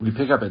We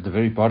pick up at the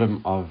very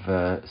bottom of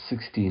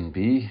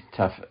 16b,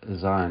 Taf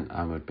Zayin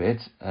Amud Bet,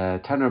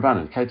 Tan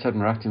Rabbanan, Ketubot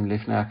Meraktim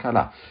Lifnei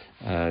Akala.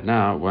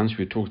 Now, once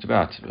we talked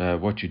about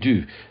what you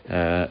do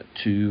to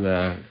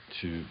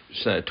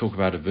talk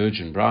about a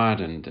virgin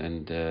bride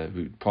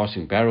and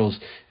passing barrels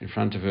in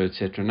front of her,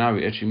 etc. Now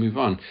we actually move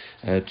on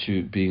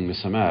to being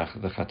Mesamach,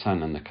 the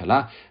Chatan and the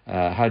Kala.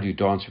 How do you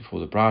dance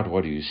before the bride?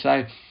 What do you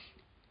say?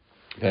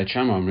 Beit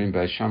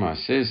Shammai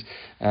says,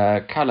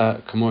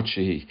 Kala kamot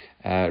shehi.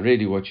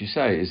 Really what you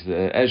say is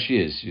that as she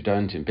is, you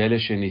don't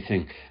embellish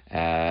anything.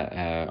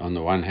 On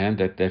the one hand,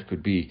 that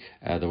could be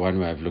the one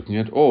way of looking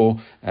at it,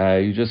 or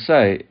you just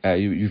say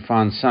you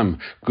find some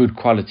good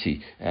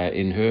quality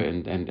in her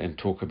and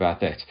talk about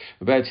that.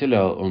 Beit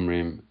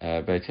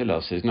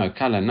Hillel says, no,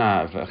 Kala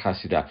na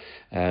chasida.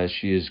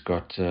 She has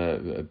got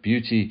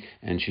beauty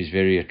and she's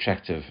very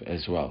attractive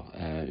as well.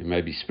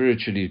 Maybe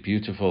spiritually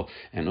beautiful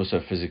and also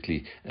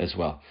physically as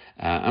well.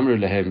 Amru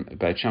lehem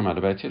Beit Shammai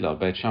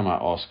Beit Shammai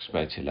asks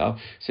Beit Hillel,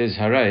 says,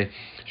 Hare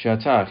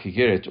shata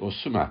chigeret or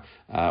suma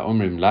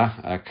omrim la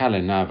kala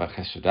na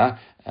v'chasuda.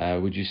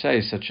 Would you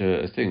say such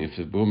a thing if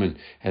the woman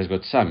has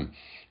got some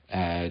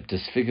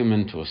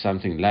disfigurement or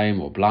something lame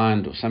or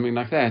blind or something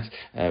like that?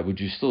 Would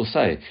you still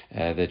say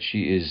that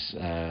she is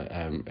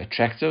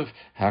attractive?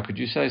 How could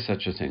you say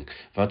such a thing?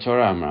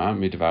 V'Torah amra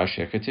midvar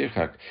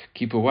sheketirchak.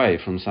 Keep away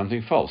from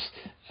something false.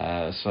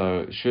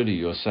 So surely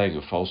you're saying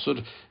a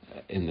falsehood.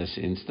 In this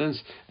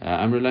instance,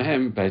 Amr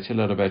Lahem Beit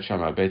Hillel Beit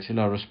Shammai. Beit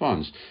Hillel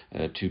responds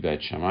to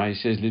Beit Shammai. He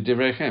says,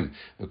 L'divrei,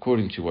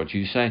 according to what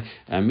you say,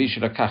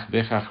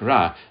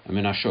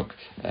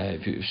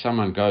 if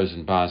someone goes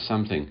and buys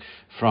something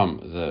from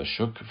the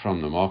shuk,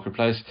 from the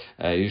marketplace,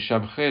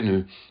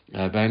 Yishabchenu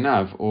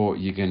Beinav or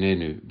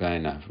Yiganenu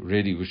Beinav.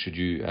 Really, should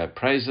you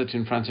praise it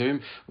in front of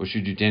him, or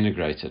should you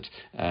denigrate it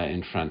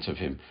in front of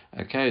him?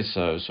 Okay,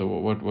 so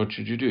what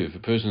should you do if a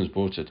person has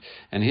bought it?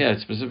 And here,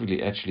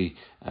 specifically, actually,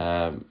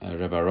 Rabbi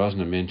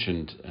Rosner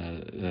mentioned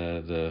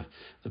the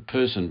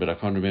person, but I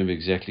can't remember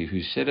exactly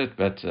who said it.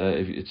 But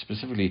if it's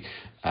specifically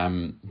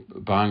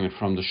buying it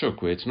from the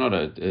shuk, where it's not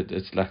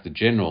it's like the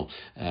general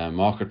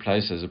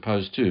marketplace as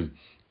opposed to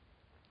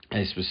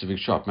a specific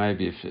shop.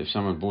 Maybe if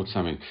someone bought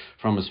something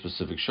from a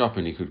specific shop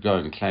and he could go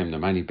and claim the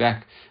money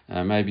back,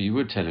 maybe you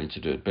would tell him to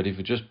do it. But if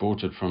you just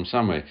bought it from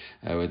somewhere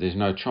where there's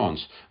no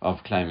chance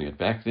of claiming it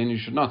back, then you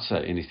should not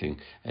say anything,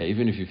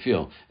 even if you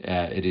feel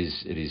it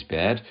is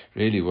bad.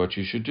 Really, what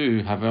you should do,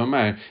 you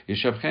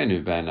should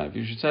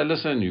say,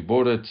 listen, you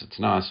bought it, it's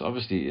nice.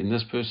 Obviously, in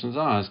this person's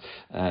eyes,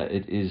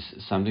 it is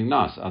something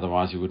nice.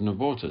 Otherwise, he wouldn't have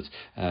bought it.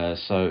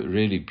 So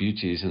really,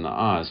 beauty is in the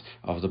eyes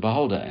of the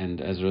beholder, and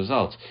as a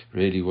result,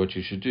 really, what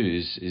you should do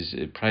is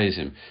praise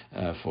him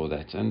for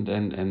that, and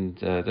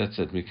that's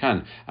it.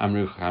 Mikan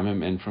Amru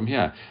Chamim, and from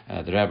here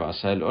the Rabbi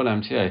said,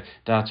 Olam Tieh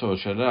Dato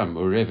Shalom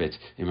Urevet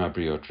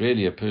Imabriot.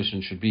 Really, a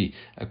person should be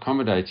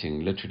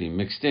accommodating, literally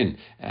mixed in,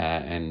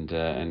 and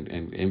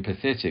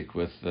empathetic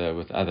with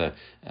other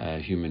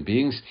human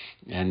beings,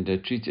 and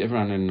treat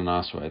everyone in a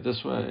nice way.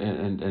 This way,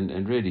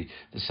 and really,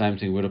 the same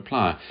thing would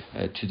apply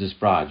to this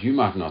bride. You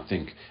might not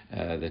think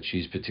that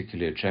she's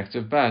particularly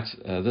attractive, but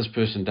this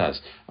person does.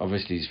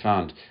 Obviously, he's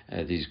found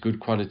these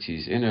good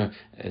qualities in her,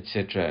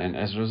 etc., and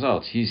as a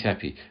result, he's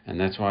happy, and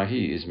that's why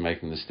he is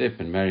making the step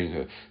and marrying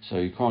her. So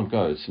you can't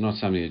go. It's not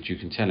something that you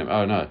can tell him,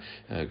 oh no,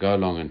 go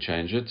along and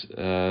change it.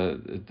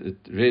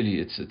 Really,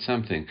 it's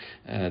something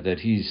that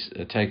he's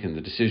taken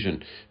the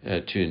decision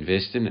to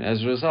invest in.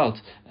 As a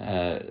result,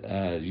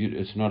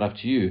 it's not up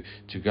to you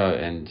to go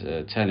and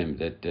tell him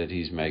that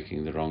he's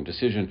making the wrong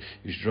decision.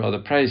 You should rather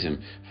praise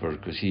him for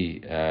it, because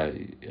he,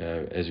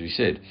 as we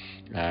said,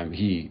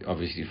 he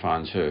obviously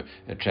finds her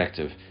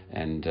attractive,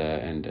 and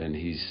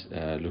he's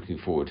looking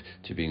forward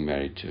to being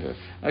married to her.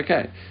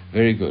 Okay,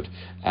 very good.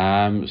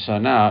 So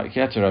now,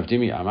 Rav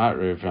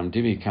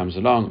Dimi comes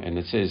along, and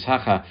it says,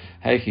 Hacha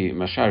Hechi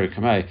Mashari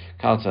Kamei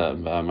Kalta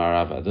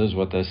Marava. This is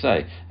what they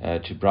say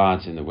to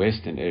brides in the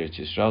west in Eretz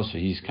Yisrael. So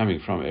he's coming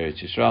from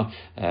Eretz Yisrael,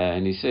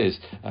 and he says,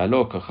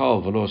 Lo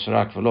Kachol V'lo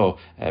Sarak V'lo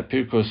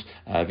Pirkus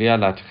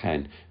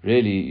V'yalat.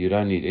 Really, you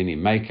don't need any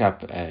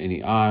makeup,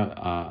 any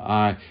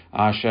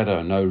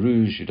eyeshadow, no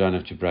rouge. You don't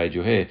have to braid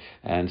your hair,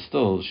 and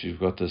still she's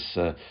got this.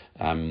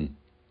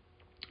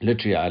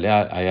 Literally,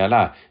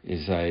 ayala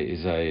is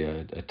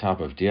a type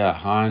of deer,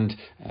 hind,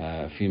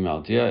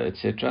 female deer,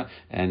 etc.,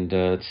 and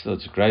it's a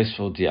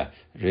graceful deer.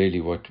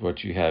 Really,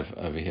 what you have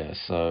over here.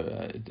 So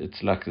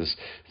it's like this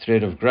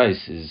thread of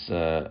grace is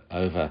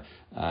over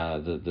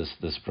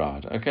this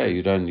bride. Okay,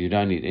 you don't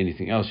need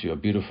anything else. You are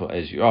beautiful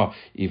as you are,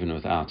 even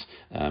without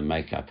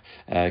makeup.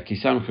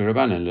 Kisam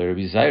Rabbanan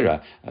Rabbi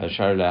Zaira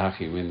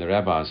when the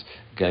rabbis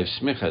gave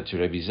smicha to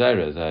Rabbi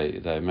Zaira,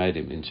 they made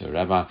him into a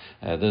rabbi.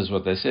 This is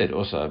what they said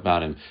also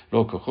about him.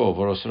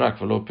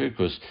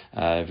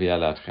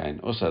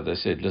 Also, they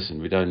said,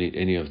 listen, we don't need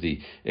any of the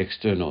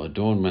external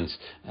adornments,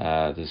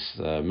 this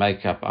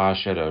makeup,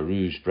 eyeshadow,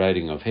 rouge,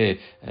 braiding of hair,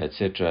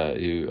 etc.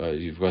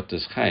 You've got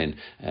this chain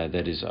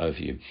that is over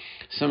you.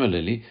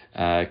 Similarly,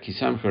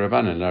 Kisam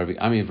Rabbanan Rabbi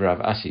Ami V'Rav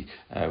Asi,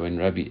 when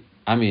Rabbi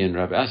Ami and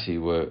Rabbi Asi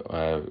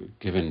were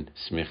given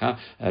smicha.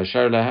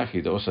 Shar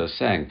Lahaki, they also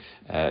sang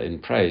in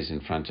praise in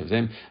front of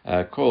them.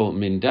 Call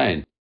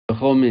Mindain.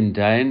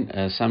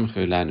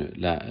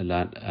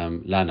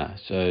 Lana.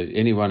 So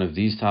any one of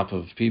these type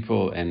of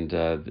people and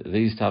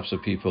these types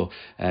of people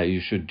you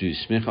should do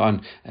smich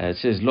on. It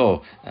says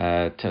lo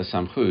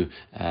tasamchu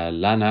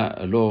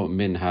lana lo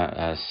min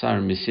ha sar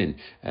misin.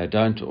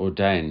 Don't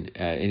ordain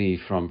any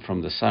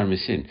from the sar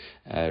misin.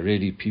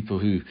 Really, people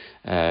who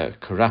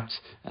corrupt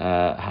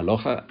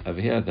halacha over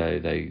here.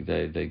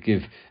 They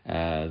give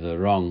the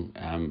wrong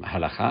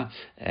halacha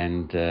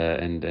and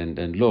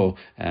law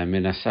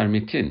min asar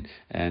mitin.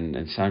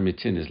 And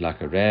sarmitin is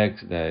like a rag;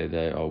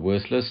 they are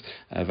worthless.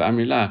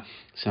 V'amrila,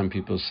 some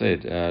people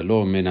said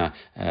lo mina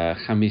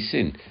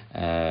chamisin,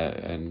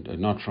 and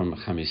not from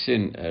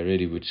chamisin,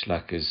 really, which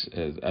like is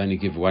only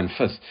give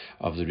 1/5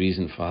 of the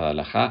reason for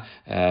halacha.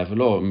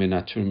 V'lo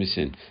mina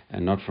turmisin,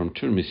 and not from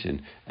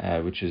turmisin,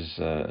 which is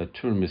a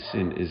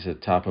turmisin is a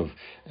type of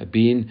a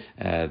bean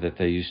that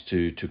they used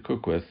to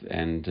cook with,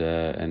 and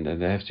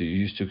they have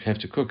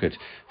to cook it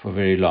for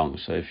very long.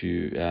 So if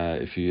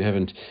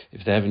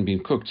they haven't been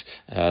cooked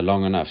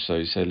long enough, so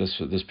you say,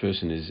 listen, this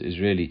person is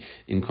really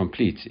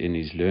incomplete in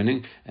his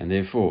learning, and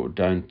therefore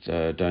don't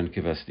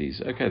give us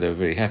these. Okay, they were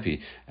very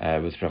happy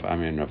with Rav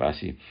Amir and Rav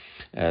Asi.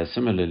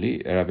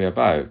 Similarly, Rabbi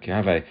Abayu,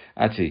 Kihave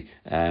Ati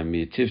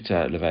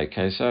Mitivta Levei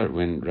Kesar,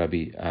 when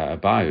Rabbi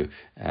Abayu,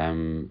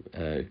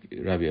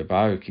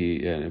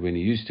 when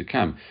he used to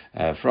come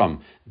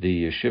from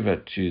the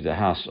yeshiva to the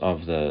house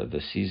of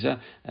the Caesar,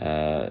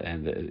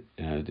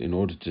 in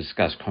order to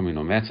discuss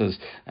communal matters,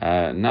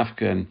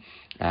 Nafkan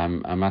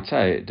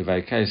Amatai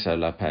Devei Kesar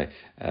Lape,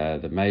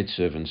 the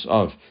maidservants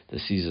of the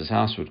Caesar's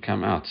house would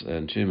come out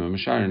and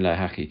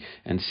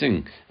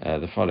sing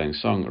the following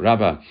song: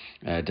 Rabba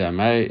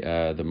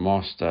Damei, the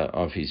master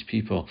of his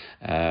people,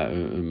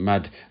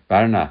 Mad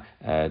Barna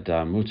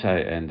Damute,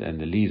 and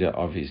the leader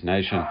of his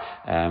nation,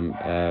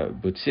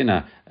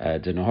 Butsina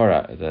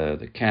Denhora,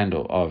 the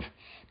candle of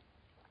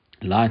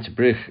light,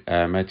 Brich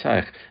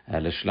Metaich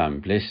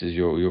Leshlam, blesses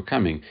your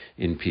coming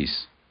in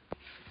peace.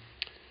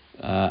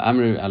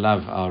 Amru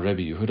Alav al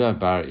Rabbi Yehuda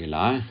bar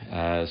Eli.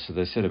 So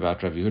they said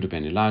about Rabbi Yehuda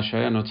ben Eli,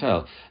 Shaya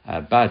Notel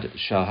Bad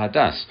Shal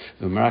Hadas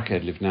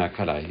Umaraked Livna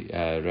Kalai.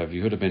 Rabbi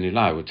Yehuda ben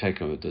Eli would take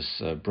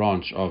this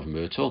branch of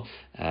myrtle,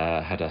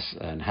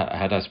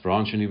 Hadas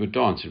branch, and he would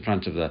dance in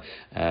front of the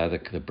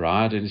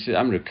bride, and he said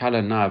Amru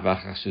Kala Na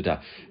Vachasuda,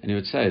 and he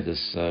would say,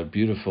 this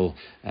beautiful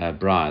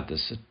bride,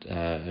 this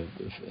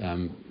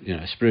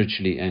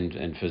spiritually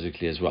and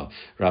physically as well.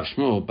 Rav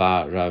Shmuel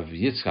bar Rav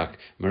Yitzchak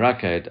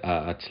Meraked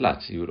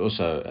Atlat. He would also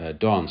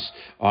dance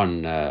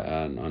on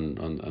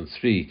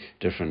 3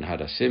 different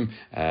hadassim.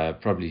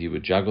 Probably he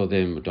would juggle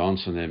them,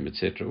 dance on them,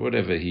 etc.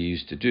 Whatever he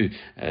used to do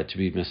to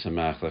be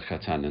mesamach the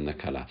chatan and the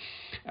kala.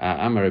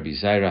 Amar Rabbi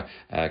Zaira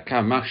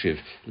Ka Machshiv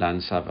Lan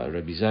Sava.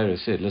 Rabbi Zaira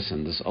said,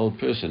 listen, this old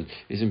person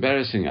is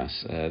embarrassing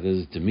us. This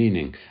is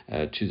demeaning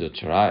to the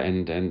Torah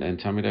and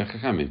Talmidei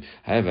Chachamim.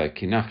 However,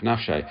 Kinach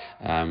Nafshay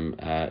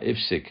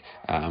Ifsik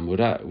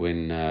Amura,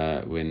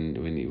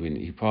 when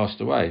he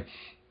passed away,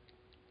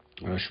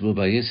 Shmuel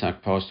Bar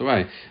Yitzhak passed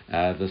away,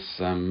 this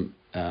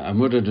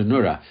Amura de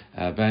Nura,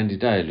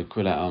 Bandidei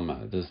Lukula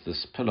Alma,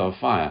 this pillar of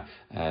fire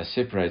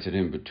separated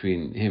him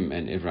between him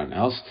and everyone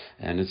else,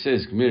 and it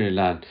says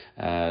Gmirilan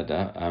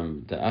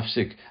the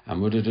Afsik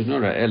Amura de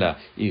Nura Ella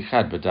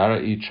Ichad Badara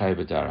Ichai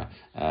Badara.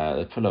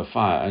 The pillar of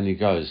fire only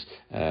goes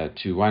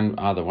to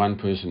either one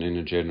person in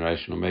a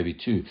generation or maybe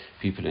 2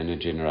 people in a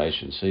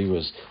generation. So he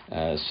was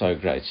so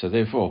great. So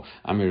therefore,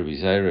 Amir Rabbi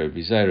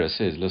Zera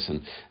says,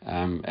 listen,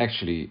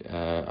 actually,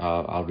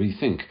 I'll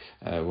rethink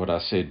what I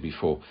said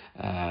before.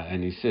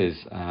 And he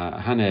says,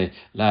 Hane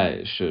la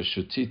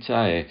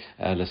shutitae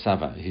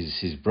lasava.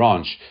 His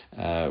branch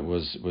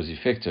was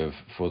effective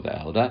for the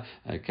elder,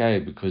 okay,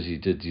 because he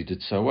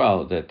did so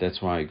well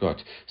that's why he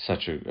got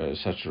such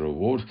a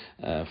reward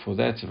for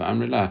that.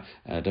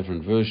 A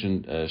different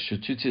version,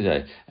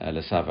 shututide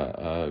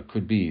lasava,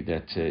 could be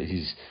that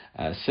his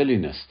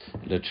silliness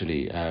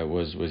literally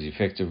was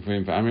effective for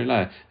him.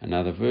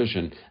 Another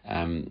version,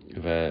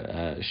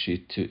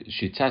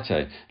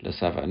 shitate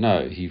lasava.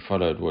 No, he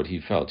followed what he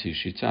felt. His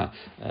shita,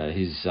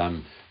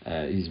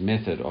 his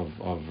method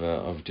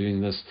of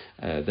doing this,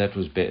 that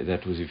was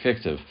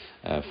effective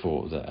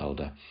for the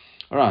elder.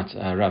 All right,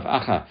 Rav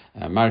Acha,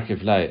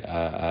 Markiv Lei,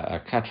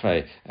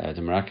 Katfei,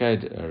 the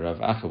Maraked, Rav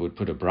Acha would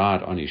put a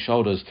bride on his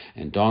shoulders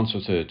and dance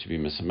with her to be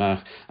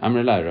Mesamach.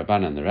 Amrelai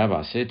Rabbanan, the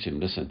rabbi said to him,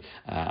 listen,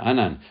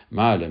 Anan,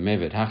 Ma'ale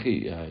Mevet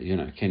Hachi,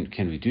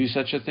 can we do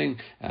such a thing?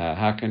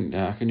 How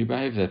can you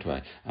behave that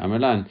way?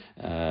 Amrelan,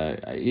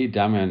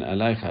 Idaman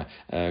Alecha,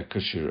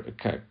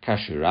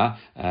 Kashura,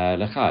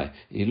 Lechai,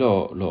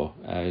 Ilo,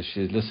 she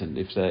said, listen,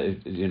 if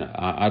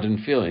I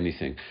didn't feel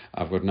anything.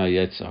 I've got no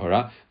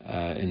Yetzirah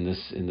in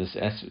this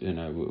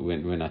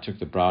when I took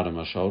the bride on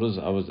my shoulders,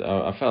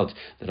 I felt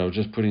that I was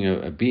just putting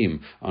a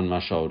beam on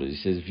my shoulders. He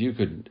says, if you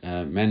could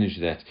manage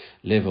that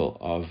level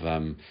of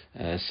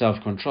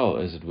self-control,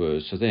 as it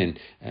were, so then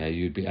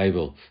you'd be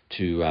able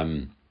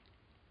to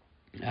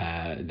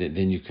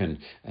then you can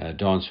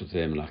dance with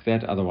them like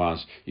that.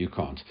 Otherwise, you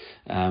can't.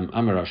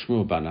 Amar Rav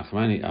Shmuel bar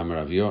Nachmani, Amar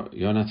Rav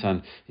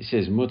Yonatan. He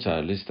says,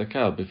 "Mutar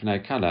listakel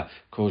b'fnei kala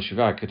kol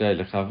shiva kedei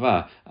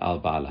lechava al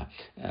bala."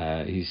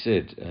 He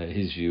said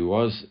his view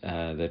was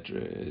that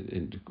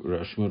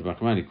Rav Shmuel bar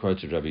Nachmani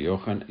quoted Rabbi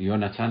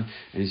Yonatan,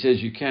 and he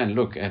says you can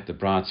look at the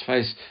bride's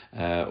face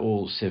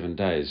all 7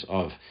 days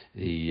of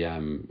the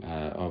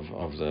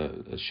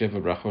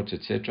Sheva Brachot,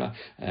 etc.,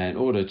 in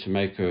order to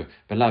make her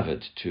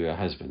beloved to her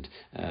husband.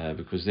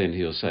 Because then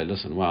he'll say,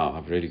 listen, wow,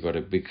 I've really got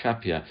a big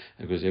cup here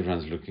because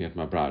everyone's looking at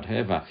my bride.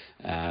 However,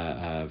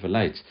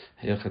 Velait,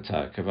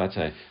 Hilchata,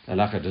 Kavate,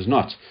 Halacha does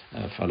not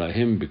follow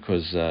him,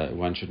 because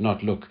one should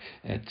not look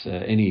at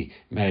any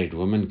married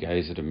woman,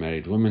 gaze at a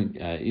married woman,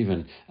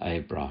 even a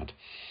bride.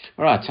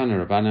 All right,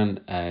 Tana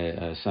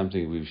Rabbanan,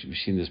 something we've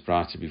seen this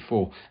brighter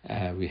before.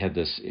 We had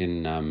this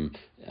in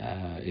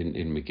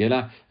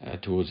Megillah,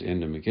 towards the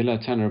end of Megillah.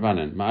 Tana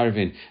Rabbanan,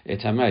 Ma'arvin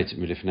etamait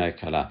milifnei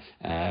kala.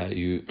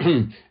 You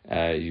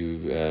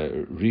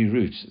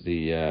reroute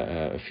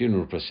the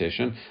funeral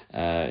procession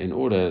in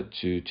order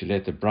to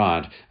let the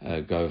bride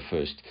go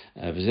first.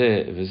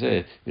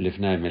 V'zeh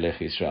milifnei melech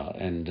Yisrael,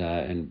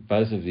 and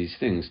both of these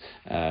things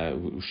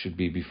should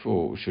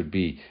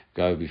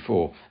go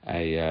before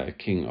a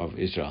king of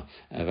Israel.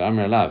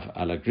 V'amar alav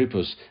ala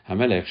gripus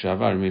hamelech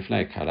shavar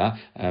milifnei kala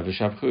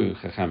v'shavchu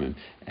chachamim.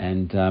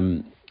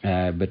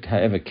 But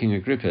however, King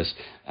Agrippus,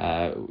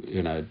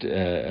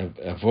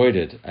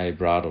 avoided a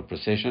bridal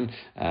procession,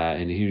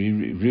 and he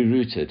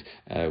rerouted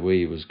where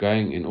he was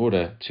going in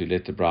order to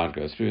let the bride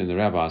go through, and the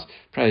rabbis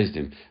praised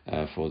him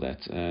for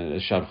that.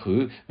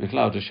 Shabchu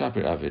Miklau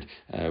Shapir Avid.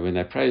 When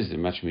they praised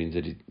him, must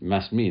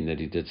mean that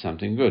he did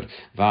something good.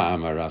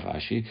 Va'amar Rav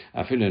Ashi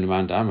Afilu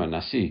Nemand Amar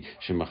Nasi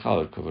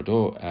Shemachal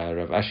Kovado.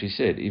 Rav Ashi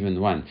said, even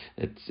the one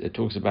that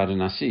talks about a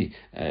Nasi,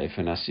 if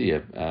a Nasi,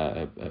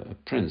 a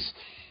prince,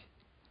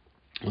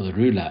 or the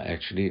ruler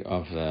actually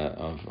of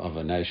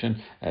a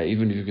nation,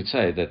 even if you could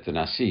say that the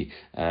Nasi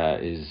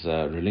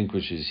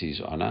relinquishes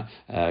his honor,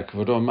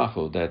 Kavod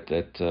Machul,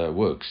 that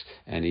works,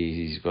 and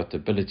he's got the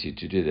ability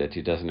to do that.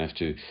 He doesn't have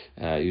to.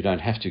 You don't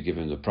have to give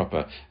him the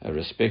proper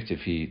respect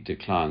if he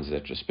declines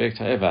that respect.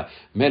 However,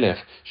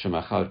 Melech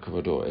Shemachal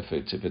Kavodo, if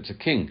it's a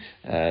king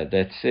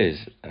that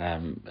says,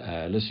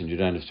 listen, you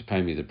don't have to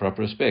pay me the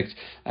proper respect,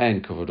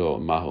 and Kavodo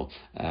Machul,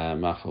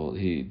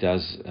 he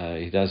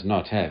does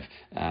not have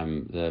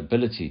the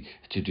ability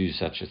to do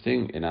such a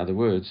thing. In other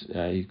words,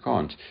 he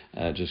can't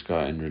just go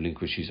and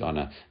relinquish his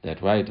honor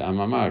that way.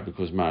 Amamar,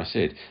 because Mar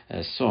said,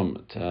 Som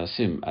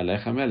tasim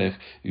alecha melech,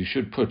 you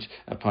should put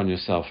upon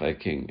yourself a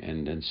king,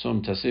 and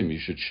Som tasim, you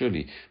should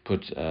surely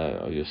put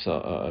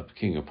yourself a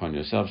king upon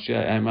yourself.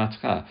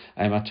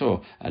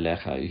 Aimato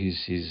alecha,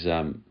 his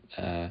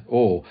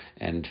awe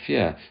and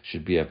fear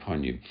should be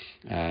upon you,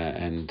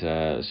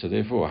 so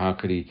therefore, how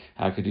could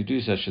he do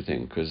such a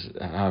thing? Because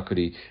how could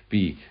he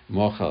be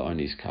mochel on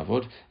his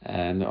kavod?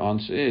 And the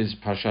answer is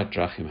Parshat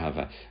Drachim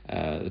Hava.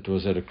 It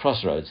was at a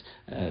crossroads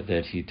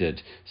that he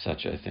did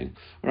such a thing.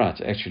 Right,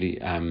 actually.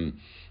 And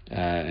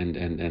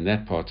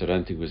that part I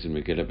don't think was in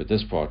Megillah, but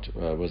this part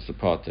was the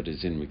part that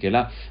is in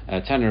Megillah.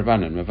 Tana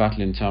Rabbanan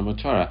mevatlin Talmud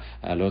Torah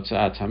lo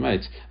tza'at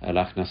hamet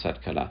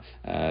lachnasat kala.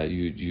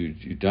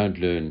 You don't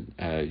learn.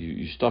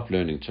 You stop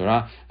learning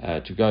Torah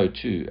to go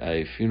to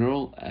a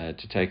funeral,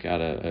 to take out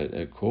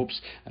a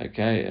corpse,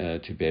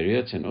 to bury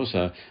it, and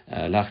also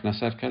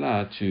lachnasat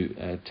kala,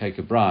 to take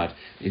a bride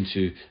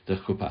into the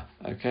chuppah.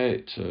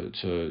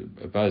 So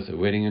both a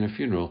wedding and a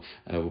funeral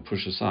will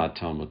push aside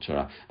Talmud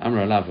Torah.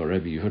 Amar Alav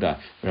Rabbi Yehuda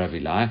Rabbi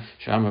Lai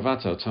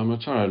Shamavato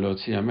Talmud Torah lo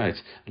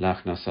tiamet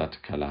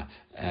lachnasat kala.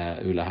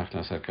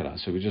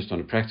 So we're just on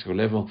a practical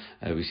level.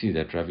 We see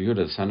that Rabbi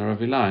Yehuda, the son of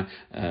Rabbi Lai,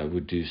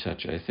 would do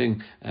such a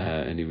thing,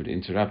 and he would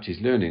interrupt his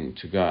learning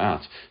to go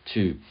out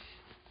to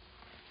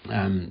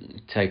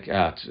take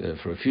out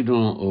for a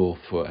funeral or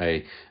for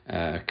a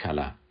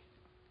kala.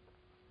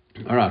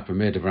 All right,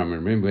 remember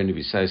when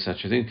we say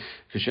such a thing,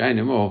 when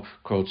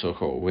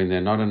there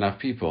are not enough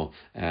people,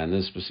 and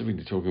this is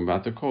specifically talking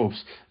about the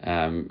corpse, he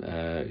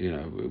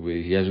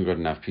hasn't got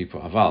enough people.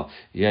 Aval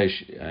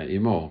yesh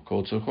imo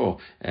kol tzorcho.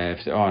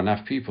 If there are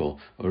enough people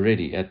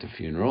already at the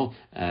funeral,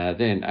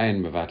 then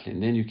ein mevatlin.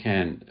 Then you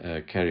can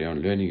carry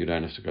on learning. You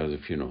don't have to go to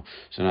the funeral.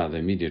 So now the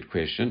immediate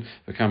question: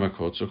 Bekama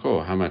kol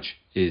tzorcho? How much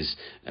is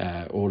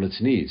all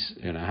its needs?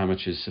 How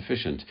much is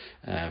sufficient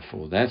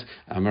for that?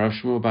 Rav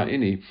Shmuel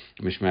Ba'ini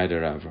Mishmaida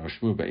Rav. Rav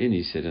Shmuel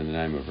Ba'ini said in the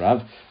name of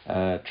Rav,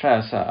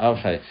 Trasa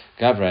Alfei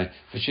Gavre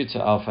Vashitza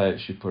Alfei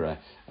Shipure.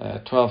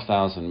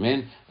 12,000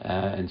 men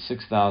and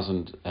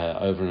 6,000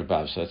 over and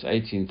above. So it's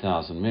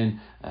 18,000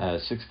 men,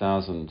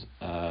 6,000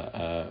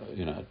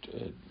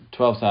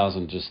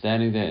 12,000 just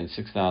standing there and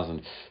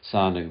 6,000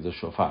 sounding the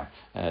shofar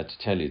to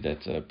tell you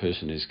that a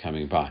person is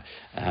coming by.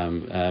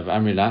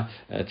 Amrila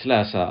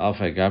Tlasa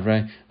Alfei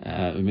Gabre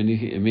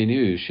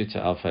Minu Shita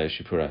Alfei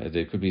Shipura.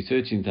 There could be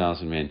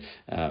 13,000 men,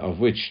 of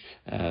which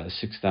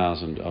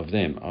 6,000 of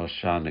them are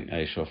sounding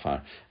a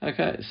shofar.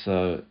 Okay,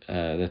 so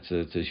that's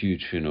a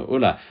huge funeral.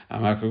 Ula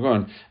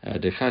Amakogon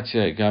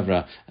Dechatia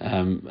Gavra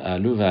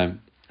Luva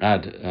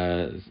Ad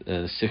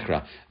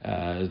Sikhra,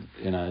 a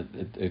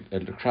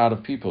crowd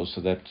of people,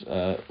 so that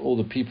all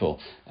the people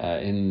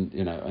in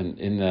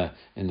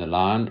the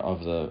line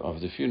of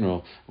the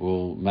funeral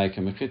will make a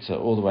mechitza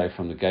all the way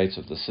from the gates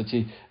of the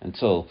city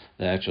until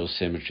the actual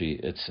cemetery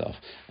itself.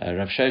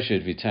 Rav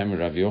Sheshet v'Tamer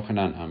Rav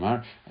Yochanan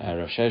Amar.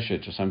 Rav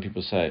Sheshet, or some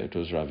people say it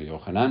was Rav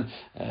Yochanan,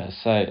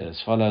 say as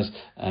follows: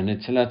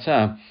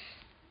 Netilata.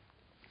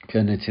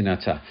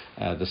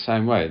 The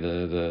same way,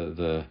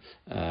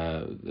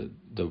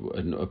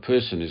 a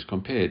person is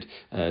compared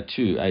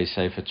to a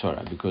Sefer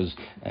Torah, because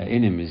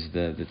in him is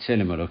the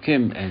Tzelem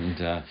Elokim,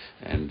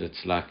 and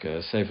it's like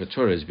Sefer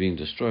Torah is being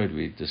destroyed.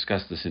 We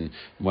discussed this in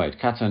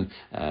Moed Katan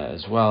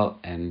as well,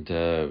 and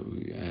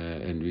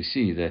we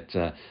see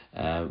that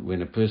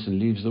when a person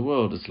leaves the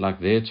world, it's like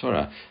their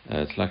Torah,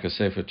 it's like a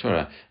Sefer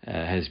Torah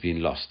has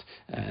been lost,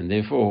 and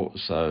therefore,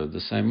 so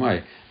the same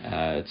way,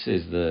 it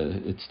says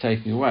it's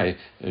taking away.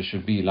 It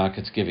should be like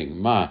it's giving.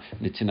 Ma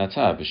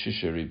nitinata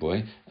b'shishim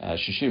riboy.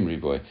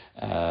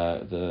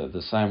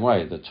 The same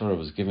way the Torah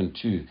was given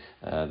to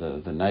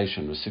the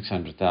nation with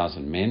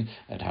 600,000 men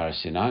at Har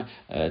Sinai.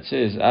 It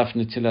says af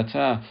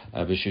nitilata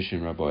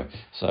b'shishim riboy.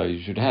 So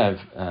you should have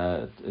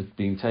it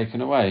being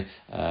taken away.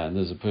 And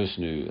there's a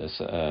person who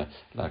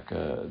like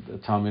the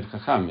Talmid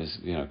Chacham is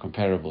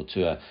comparable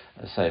to a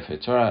Sefer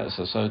Torah.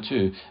 So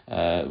too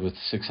with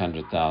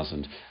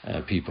 600,000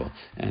 people.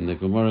 And the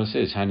Gemara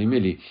says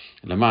Hanimili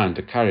Laman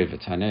the Karev,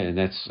 and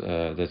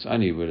that's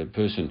only with a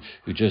person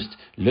who just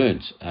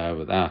learnt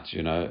without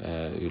who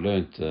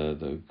learnt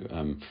the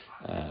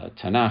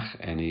Tanakh,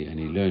 and he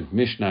learnt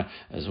Mishnah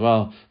as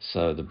well.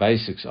 So the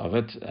basics of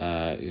it,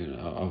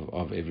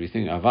 of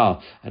everything.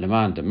 Aval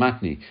Alaman de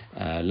Matni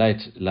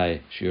late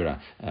lay shura.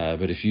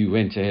 But if you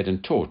went ahead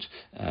and taught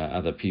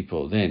other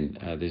people, then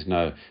there's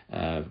no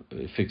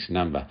fixed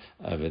number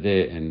over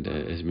there, and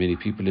as many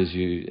people as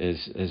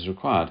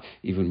required,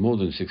 even more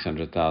than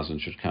 600,000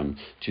 should come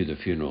to the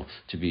funeral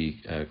to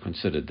be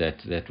considered.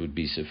 That would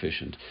be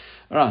sufficient.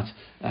 All right.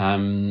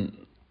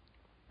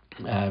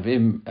 We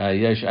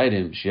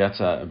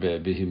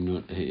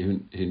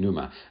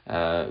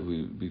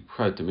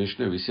quote the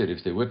Mishnah. We said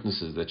if there are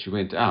witnesses that she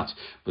went out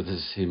with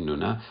this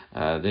himnuna,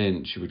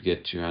 then she would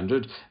get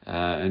 200.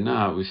 And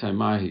now we say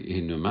my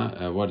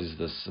himnuma. What is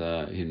this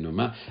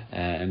himnuma?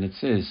 And it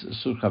says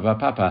Surka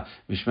Papa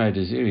Mishmei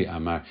Desiri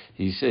Amar.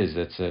 He says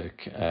that's a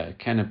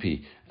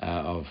canopy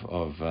of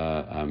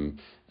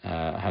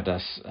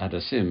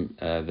hadassim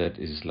that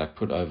is like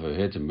put over her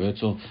head, a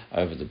myrtle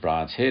over the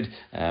bride's head,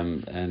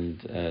 and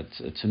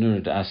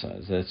tanur d'asa.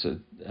 That's so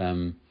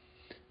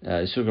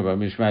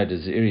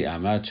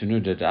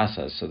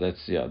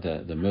that's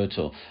the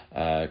myrtle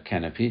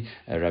canopy.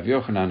 Rav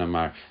Yochanan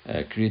Amar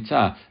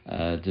Krita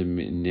the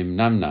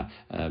Nimnamna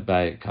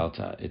by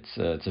Kalta. It's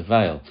a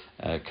veil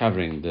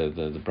covering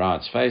the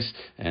bride's face,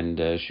 and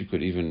she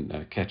could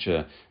even catch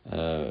a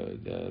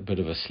bit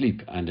of a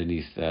sleep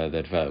underneath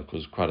that veil,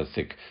 because quite a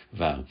thick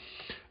veil.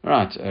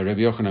 Right,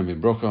 Rabbi Yochanan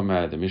ben Broka,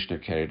 the Mishnah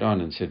carried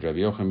on and said, Rabbi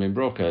Yochanan ben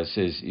Broka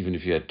says, even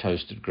if you had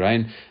toasted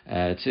grain,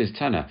 it says,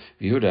 Tana,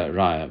 Yehuda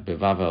Raya,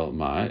 Bevavel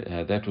Mai,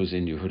 that was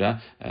in Yehuda,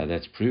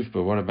 that's proof,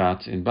 but what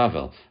about in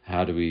Bavel?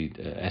 How do we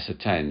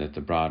ascertain that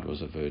the bride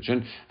was a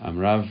virgin?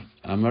 Amarav,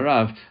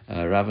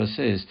 Rava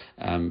says,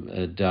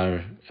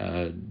 Dar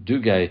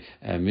Duge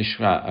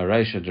Mishra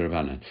Aresha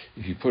Derbanan.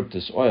 If you put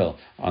this oil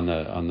on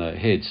the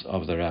heads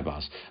of the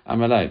rabbis.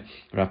 Amalei,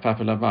 Rav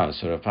Papa Labai,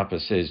 so Rav Papa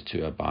says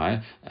to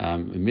Abai,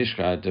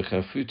 Mishra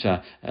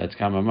dechafuta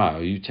tkamama.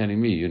 Are you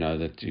telling me,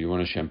 that you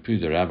want to shampoo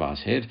the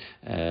rabbi's head?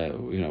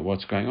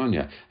 What's going on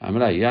here?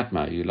 Amalei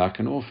Yatma, you like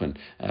an orphan.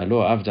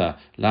 Lo avda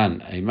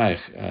lan eimech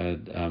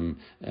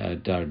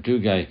dar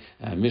duge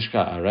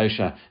mishka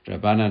aresha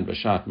drabanan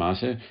b'shat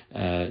maser.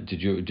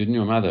 Didn't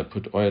your mother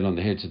put oil on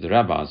the heads of the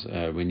rabbis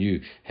when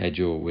you had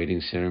your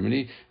wedding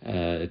ceremony,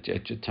 at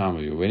the time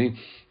of your wedding?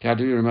 Like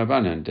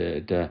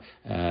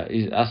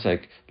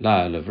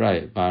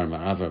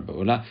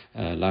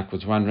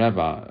with one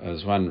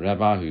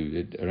rabbi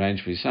who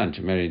arranged for his son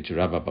to marry into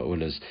Rabbi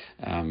Ba'ula's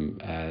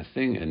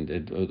thing, and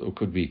it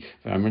could be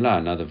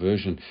another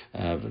version,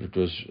 but it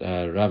was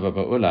Rabbi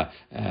Ba'ula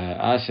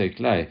Asek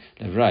Lei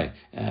Levrei.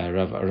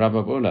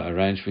 Rabbi Ba'ula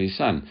arranged for his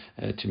son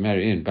to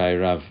marry in by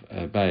Rav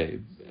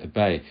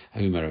by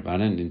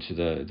Humarabanan into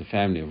the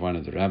family of one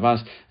of the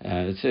rabbis.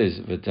 It says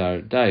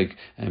V'dar Daig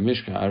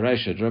Mishka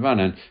Aresha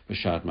Drabanan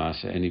B'shat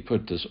Masa, and he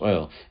put this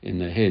oil in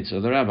the heads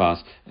of the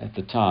rabbis at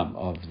the time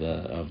of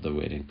the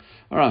wedding.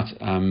 All right.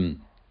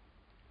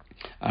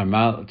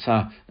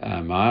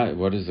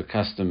 What is the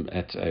custom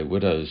at a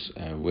widow's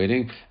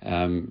wedding?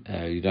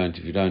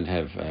 If you don't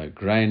have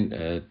grain,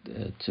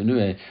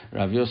 Tanue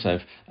Rav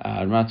Yosef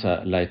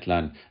Armata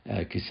Leitlan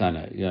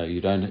Kisana.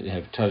 You don't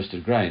have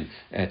toasted grain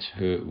at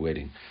her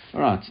wedding.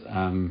 All right.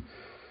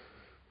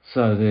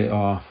 So there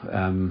are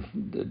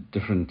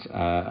different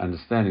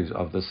understandings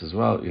of this as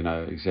well.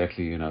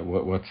 Exactly.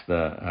 What's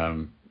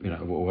the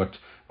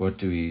what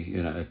do we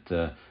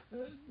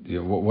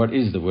what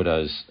is the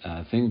widow's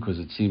thing? Because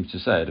it seems to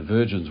say the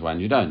virgin's one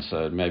you don't.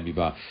 So maybe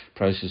by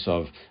process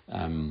of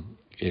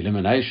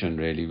elimination,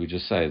 really, we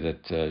just say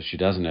that she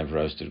doesn't have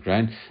roasted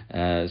grain.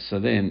 So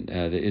then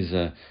there is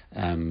a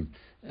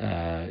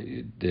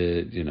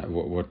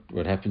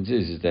what happens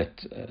is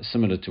that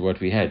similar to what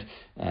we had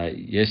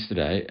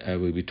yesterday,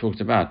 where we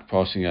talked about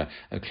passing a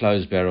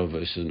closed barrel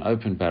versus an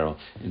open barrel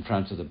in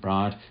front of the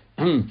bride.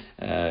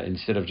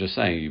 Instead of just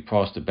saying you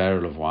passed a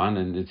barrel of wine,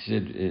 and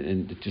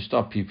to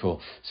stop people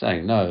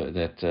saying no,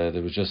 that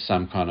there was just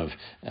some kind of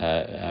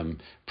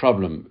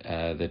problem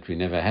that we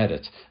never had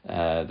it.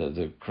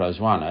 The crow's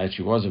wine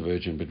actually was a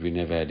virgin, but we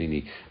never had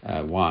any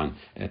wine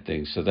at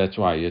things. So that's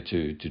why you have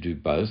to do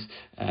both.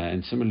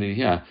 And similarly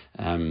here.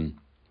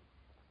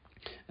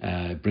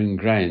 Bring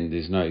grain,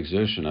 there's no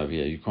exertion over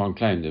here. You can't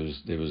claim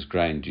there was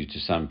grain due to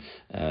some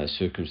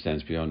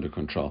circumstance beyond your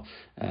control.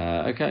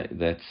 Okay,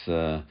 that's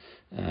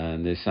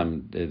and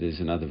there's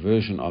another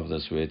version of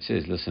this where it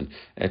says, listen,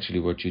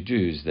 actually what you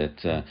do is that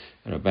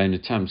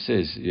Rabbeinu Tam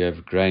says you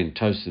have grain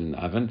toasted in the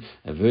oven.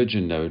 A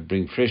virgin would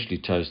bring freshly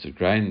toasted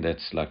grain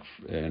that's like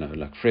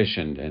fresh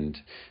and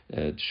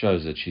it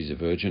shows that she's a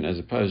virgin, as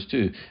opposed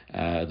to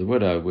the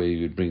widow where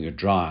you would bring a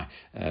drier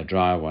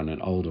one,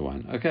 an older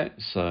one. Okay,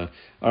 so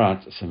all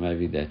right, so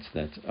maybe that's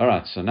that. All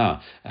right, so now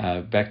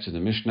back to the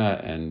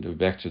Mishnah and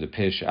back to the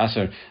Pesh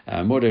Aser.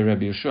 Mordei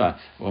Rabbi Yeshua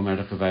or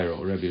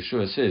Rabbi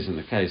Yeshua says in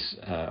the case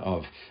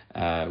of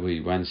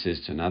where one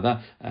says to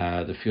another,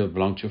 the field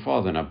belonged to your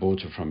father and I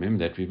bought it from him,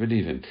 that we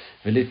believe him.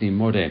 Velitni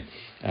Mordei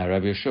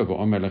Rabbi Yeshua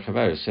Omer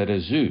Lechaveru said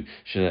Zu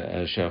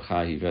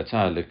Shelchahi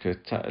Vata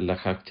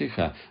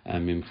Lechakticha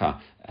Mimcha.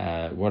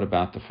 What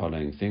about the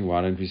following thing?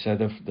 Why don't we say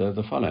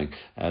the following?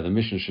 The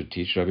Mishnah should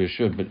teach. Rabbi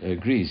Yeshua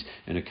agrees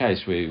in a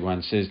case where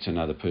one says to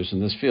another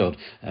person, this field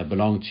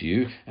belonged to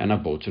you and I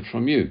bought it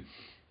from you.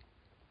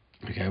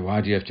 Okay, why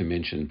do you have to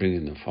mention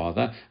bringing the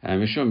father?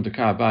 Mishum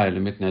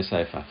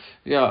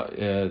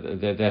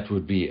that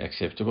would be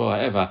acceptable.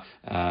 However,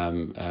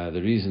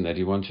 the reason that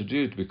he wanted to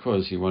do it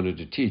because he wanted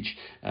to teach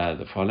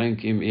the following: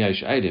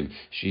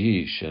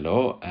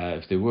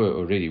 if there were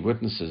already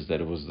witnesses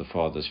that it was the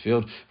father's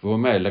field,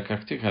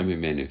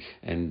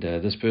 and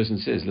this person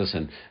says,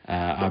 "Listen,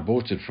 I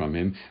bought it from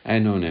him."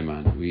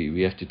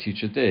 We have to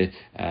teach it there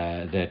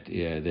that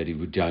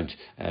we don't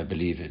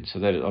believe in. So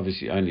that is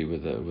obviously only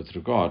with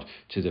regard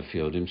to the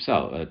field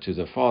himself, to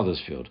the father's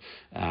field,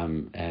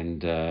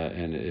 and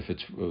if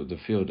it's the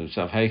field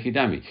himself,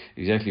 heikidami,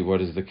 exactly what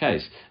is the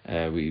case?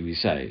 We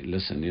say,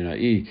 listen,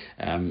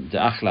 the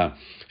achla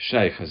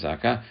sheikh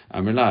hazaka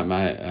amrila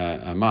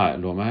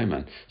lo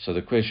mahiman. So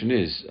the question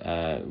is,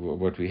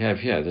 what we have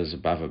here, there's a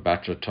Bava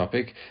Batra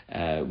topic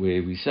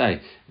where we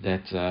say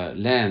that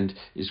land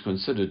is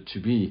considered to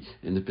be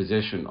in the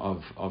possession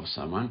of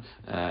someone,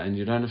 and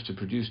you don't have to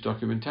produce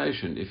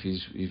documentation if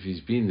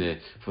he's been there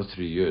for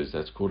 3 years.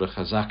 That's called a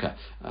chazaka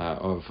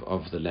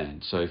of the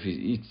land. So if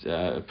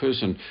a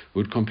person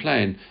would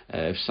complain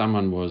if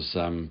someone was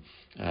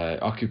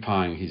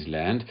occupying his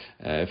land,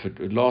 if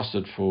it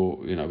lasted for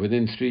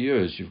within 3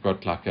 years, you've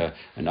got like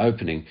an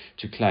opening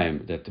to claim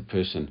that the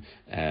person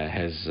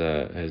is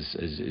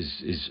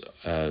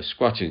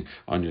squatting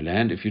on your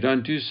land. If you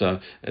don't do so,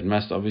 it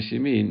must obviously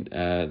mean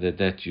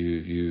that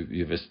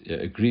you've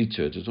agreed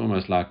to it. It's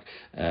almost like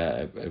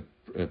a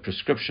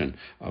prescription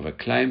of a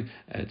claim,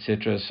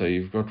 etc. So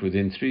you've got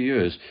within 3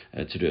 years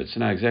to do it. So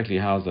now exactly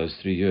how is those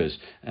 3 years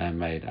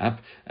made up?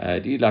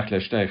 If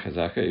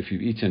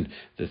you've eaten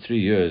the 3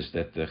 years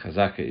that the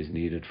chazaka is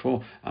needed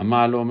for,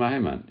 why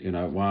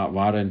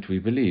don't we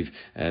believe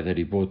that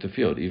he bought the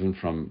field even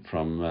from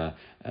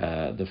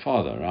the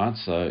father, right?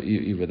 So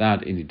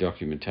without any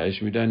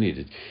documentation, we don't need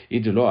it.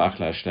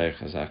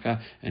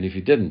 And if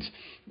he didn't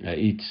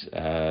eat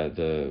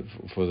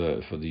for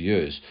the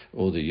years,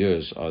 all the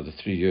years are the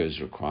 3 years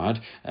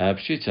required.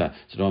 Pshita,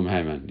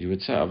 you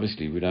would say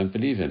obviously we don't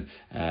believe him.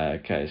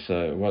 Okay,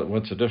 so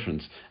what's the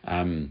difference?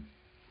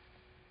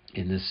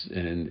 In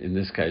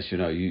this case,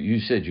 you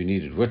said you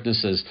needed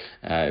witnesses.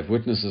 If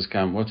witnesses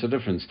come, what's the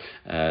difference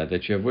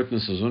that you have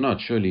witnesses or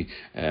not? Surely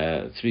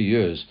 3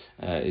 years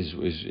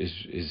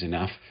is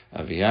enough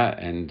over here,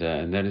 and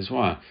that is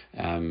why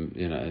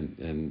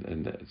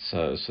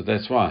so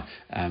that's why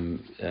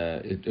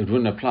it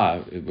wouldn't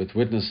apply with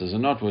witnesses or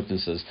not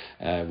witnesses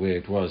where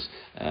it was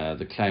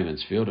the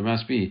claimant's field. It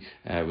must be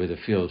where the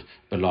field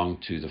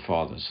belonged to the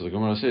father. So the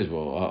Gemara says,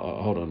 well,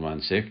 hold on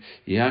one sec.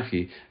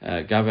 Yachi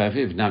gav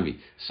aviv nami.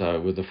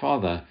 So with the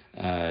father,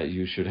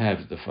 you should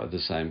have the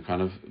same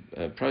kind of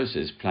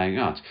process playing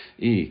out.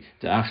 If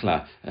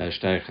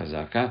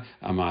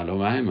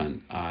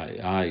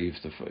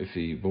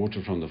he bought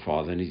it from the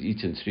father and he's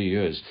eaten 3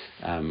 years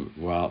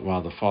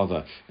while the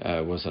father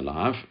was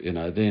alive,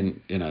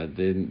 then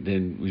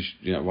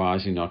why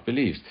is he not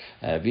believed?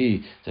 And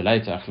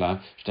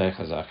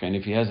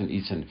if he hasn't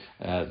eaten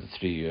the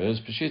 3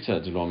 years,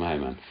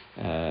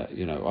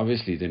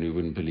 obviously then we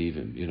wouldn't believe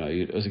him.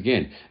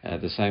 Again,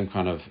 the same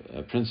kind of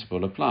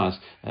principle applies.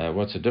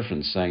 What's the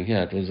difference saying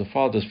here it was the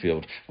father's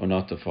field or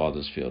not the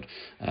father's field?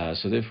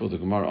 So therefore the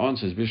Gemara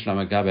answers, Bishlam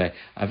Agabe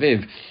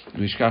Aviv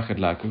Mishkachet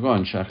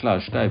Lakagon Shachla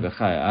Shtei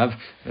Bechai Av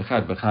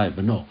Bechad Bechai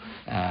Beno,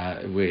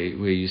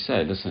 where you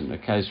say, listen, a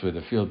case where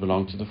the field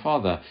belonged to the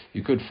father,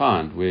 you could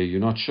find where you're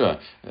not sure.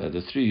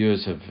 The 3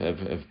 years have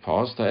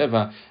passed.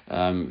 However,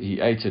 he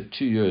ate it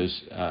 2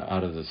 years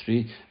out of the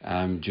 3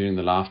 during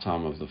the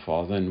lifetime of the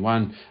father, and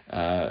 1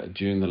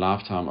 during the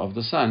lifetime of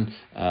the son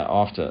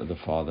after the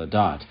father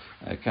died.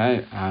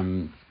 Okay.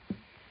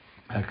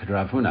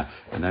 Rav Huna,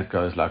 and that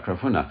goes like Rav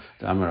Huna,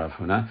 the Amar Rav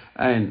Huna,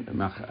 and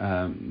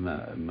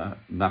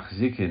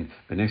Machzikin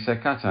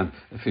Benexay Katan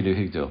Filu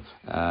Higdil,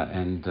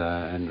 and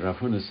Rav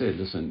Huna said,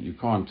 listen, you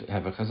can't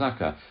have a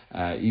chazaka,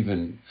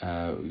 even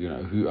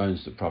who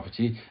owns the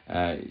property,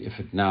 if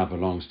it now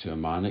belongs to a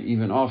minor,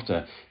 even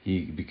after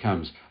he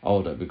becomes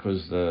older,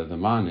 because the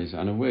minor is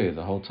unaware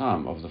the whole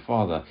time of the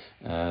father,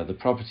 the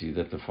property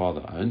that the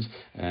father owns,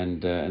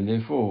 and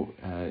therefore,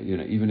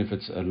 even if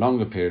it's a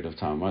longer period of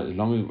time, right,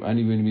 only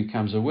when he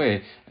becomes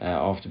aware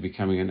after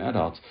becoming an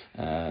adult,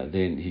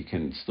 then he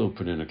can still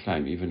put in a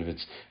claim, even if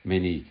it's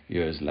many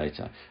years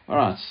later. All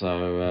right,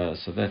 so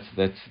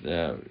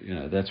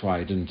that's why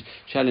he didn't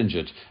challenge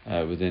it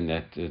within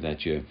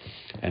that year.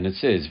 And it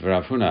says,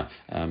 Rav Huna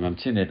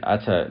mamtinet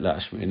ata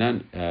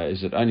la'ashminan.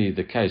 Is it only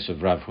the case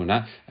of Rav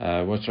Huna?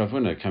 What's Rav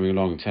Huna coming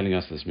along and telling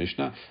us this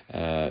Mishnah?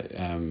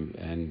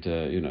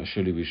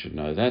 Surely we should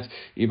know that.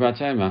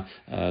 Ibatema.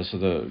 So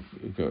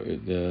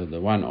the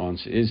one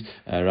answer is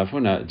Rav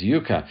Huna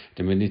diuka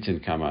demenitin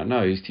kama.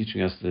 No, he's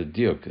teaching us the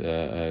diuk.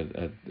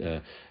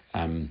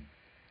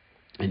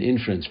 An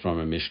inference from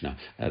a Mishnah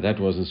that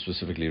wasn't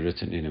specifically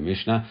written in a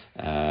Mishnah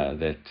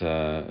that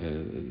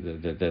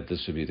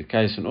this would be the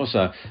case. And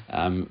also,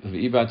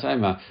 you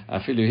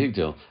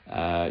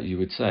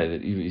would say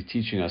that he's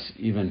teaching us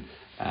even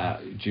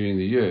during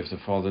the year, if the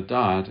father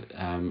died,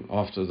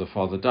 after the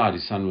father died,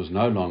 his son was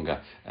no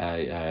longer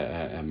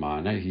a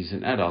minor, he's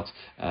an adult.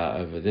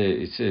 Over there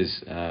it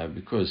says,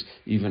 because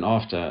even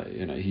after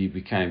he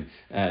became,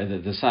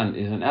 the son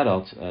is an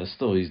adult,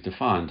 still he's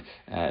defined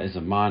as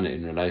a minor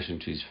in relation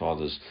to his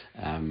father's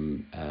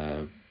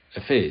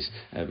affairs,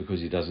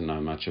 because he doesn't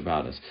know much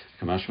about it.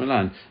 Kamash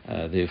Malan,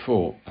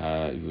 therefore,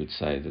 you would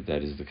say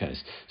that is the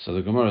case. So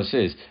the Gemara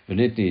says,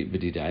 Venitni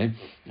b'didei,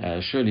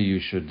 surely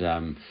you should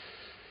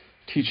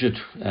teach it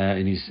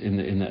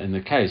in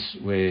the case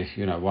where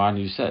why do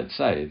you say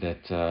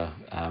that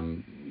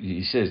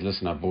he says,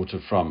 listen, I bought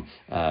it from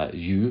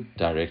you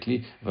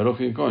directly. And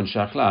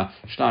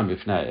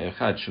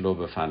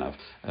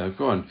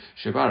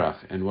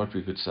what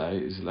we could say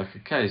is like a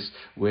case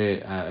where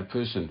a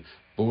person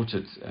bought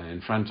it in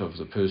front of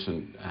the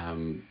person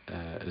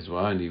as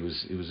well, and he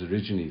was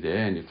originally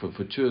there, and for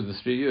 2 of the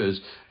 3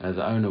 years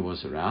the owner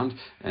was around,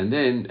 and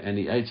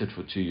he ate it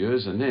for 2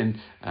 years, and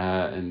then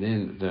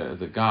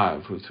the guy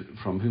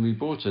from whom he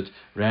bought it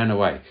ran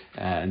away,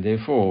 and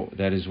therefore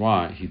that is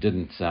why he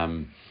didn't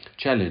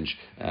challenge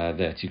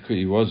that.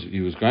 He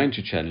was going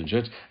to challenge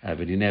it,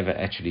 but he never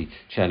actually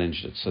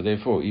challenged it. So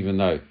therefore, even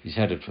though he's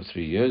had it for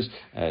 3 years,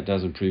 it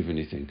doesn't prove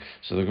anything.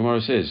 So the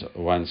Gemara says,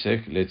 one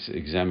sec, let's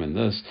examine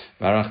this.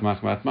 Barach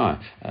machmat mai.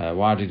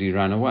 Why did he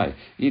run away?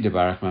 Ida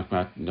barach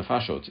machmat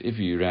nefashot. If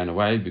he ran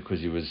away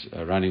because he was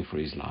running for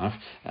his life,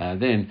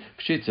 then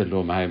pshitza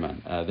lo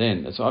mahayman.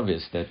 Then it's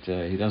obvious that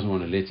he doesn't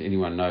want to let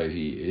anyone know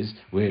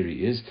where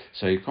he is,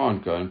 so he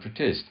can't go and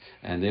protest.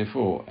 And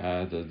therefore,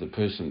 the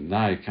person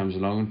now comes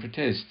along and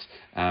protests.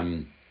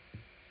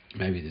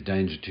 Maybe the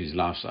danger to his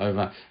life's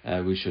over,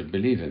 we should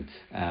believe him.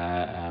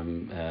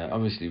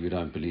 Obviously we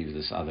don't believe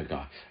this other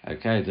guy.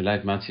 Okay, the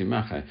late Matzi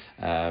Mache,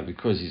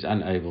 because he's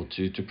unable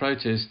to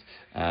protest,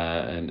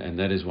 and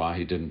that is why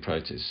he didn't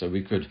protest. So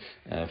we could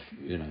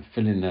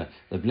fill in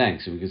the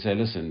blanks, and we could say,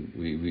 listen,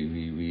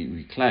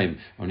 we claim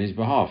on his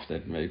behalf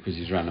that because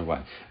he's run away.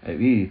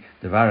 And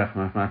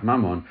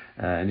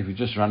if he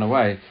just run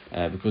away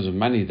because of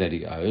money that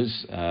he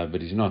owes, but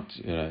he's not,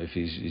 if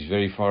he's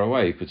very far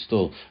away, he could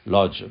still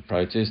lodge a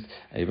protest.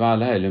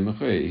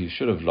 He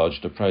should have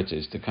lodged a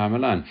protest to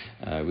Kamalan.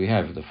 We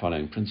have the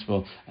following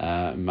principle: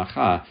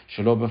 Macha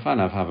shelo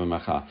b'fanav hava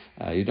macha.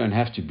 You don't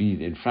have to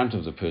be in front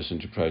of the person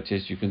to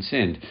protest. You can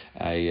send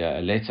a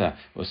letter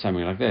or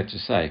something like that to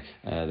say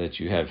that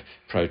you have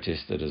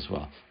protested as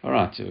well. All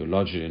right, to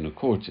lodge it in a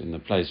court in the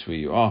place where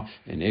you are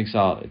in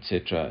exile,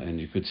 etc.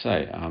 And you could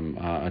say,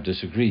 I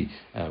disagree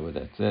with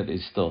that. That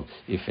is still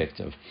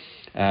effective.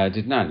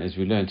 Didnan, as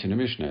we learned in the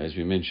Mishnah, as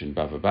we mentioned,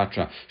 Bava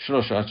Batra,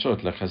 Shlosh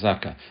Atzot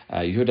lechazaka,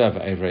 Yehuda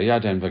v'Evrei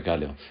Yarden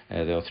v'Galil.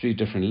 There are three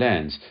different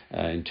lands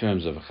in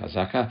terms of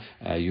chazaka.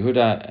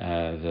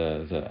 Yehuda,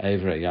 the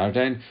Evrei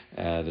Yarden,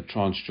 the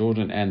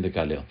Transjordan, and the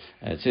Galil.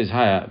 It says,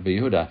 Haya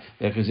b'Yehuda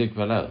v'Chazik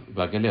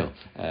v'Galil.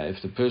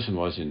 If the person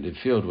was in the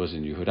field was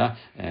in Yehuda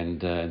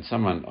and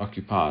someone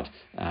occupied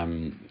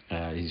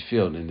his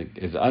field,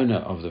 if the owner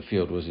of the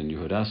field was in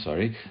Yehuda,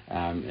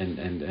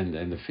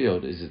 and the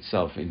field is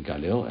itself in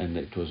Galil and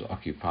it was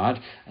occupied,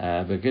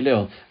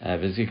 Galil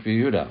v'Zik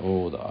b'Yehuda,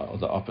 or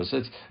the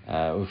opposite,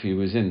 if he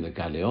was in the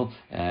Galil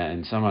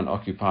and someone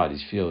occupied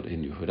his field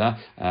in Yehuda,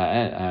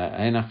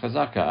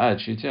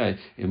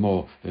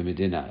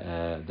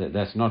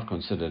 that's not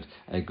considered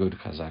a good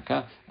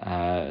chazaka,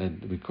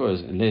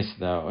 because unless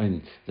they are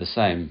in the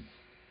same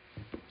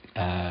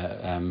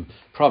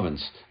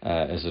province,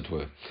 as it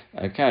were.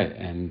 Okay,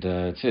 and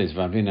it says,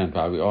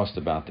 we asked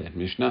about that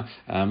Mishnah.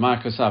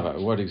 Marc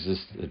Chipkin, what does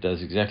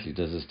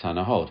this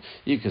Tana hold?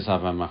 If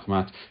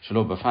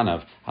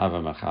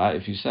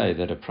you say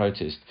that a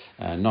protest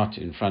not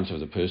in front of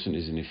the person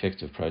is an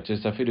effective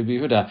protest,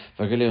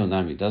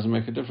 it doesn't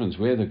make a difference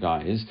where the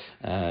guy is,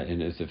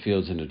 if the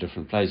field's in a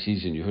different place,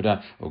 he's in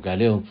Yehuda or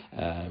Galil,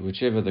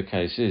 whichever the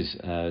case is,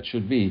 it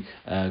should be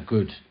a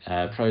good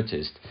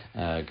protest,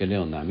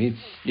 Galil Nami.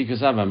 And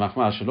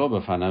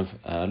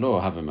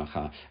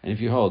if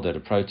you hold that a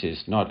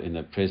protest not in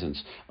the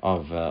presence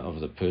of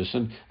the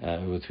person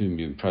with whom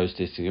you're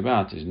protesting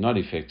about is not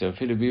effective,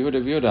 so you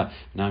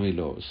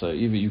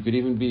could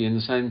even be in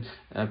the same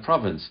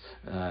province,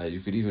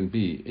 you could even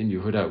be in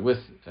Yehuda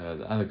with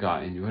the other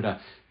guy in Yehuda,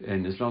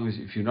 and as long as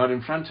if you're not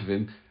in front of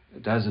him,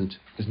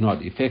 is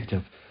not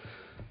effective.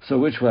 So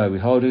which way are we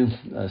holding?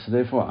 So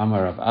therefore,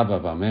 Amar Rav Abba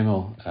Bar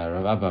Memel,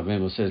 Rav Abba Bar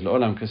Memel says,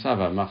 L'olam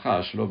kasava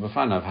macha shlo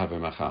b'fanav have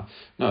macha.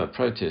 No, a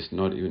protest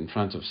not even in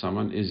front of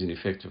someone is an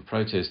effective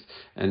protest.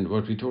 And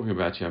what we're talking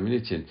about here,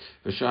 Minitin,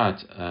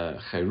 B'shat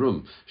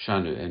Chayrum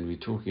Shanu, and we're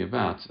talking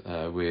about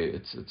where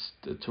it's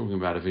talking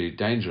about a very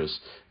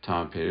dangerous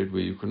time period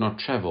where you could not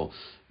travel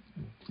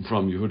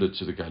from Yehuda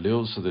to the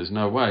Galil, so there's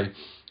no way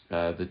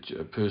that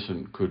a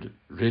person could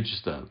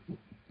register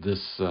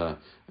this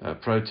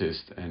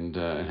protest and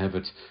have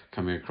it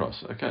coming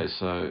across. Okay,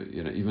 so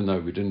even though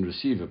we didn't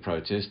receive a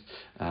protest,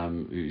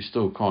 you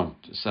still can't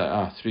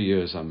say 3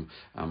 years I'm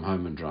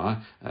home and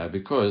dry,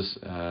 because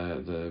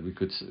we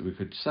could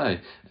say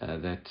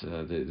that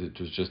it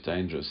was just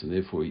dangerous, and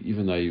therefore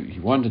even though he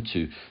wanted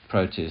to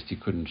protest, he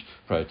couldn't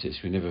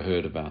protest. We never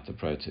heard about the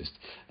protest.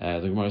 The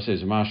Gemara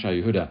says, Masha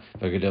Yehuda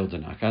v'Gadil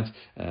denakat.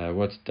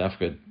 What's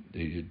dafka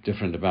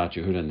different about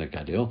Yehuda and the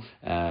Gadil?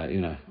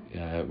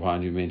 Why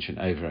do you mention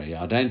Evrei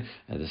Yarden?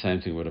 The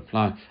same thing would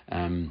apply.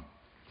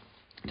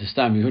 The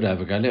Stam Yehuda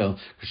v'Galil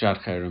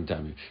Kshat Chayrim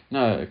Dami.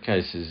 No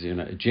cases,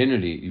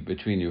 generally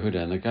between Yehuda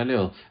and the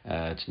Galil,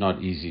 it's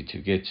not easy to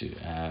get to,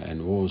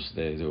 and wars.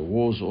 There were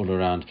wars all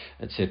around,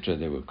 etc.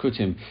 There were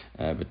kutim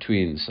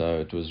between, so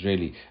it was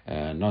really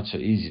not so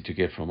easy to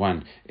get from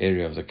one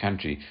area of the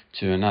country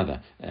to another,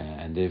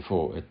 and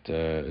therefore it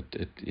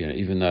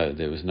even though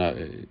there was no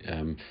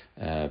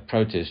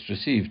protest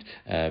received,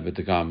 but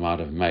the guy might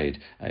have made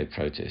a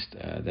protest.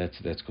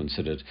 That's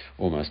considered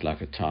almost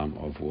like a time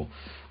of war.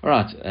 All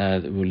right,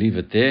 we'll leave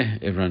it there.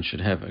 Everyone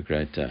should have a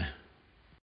great day.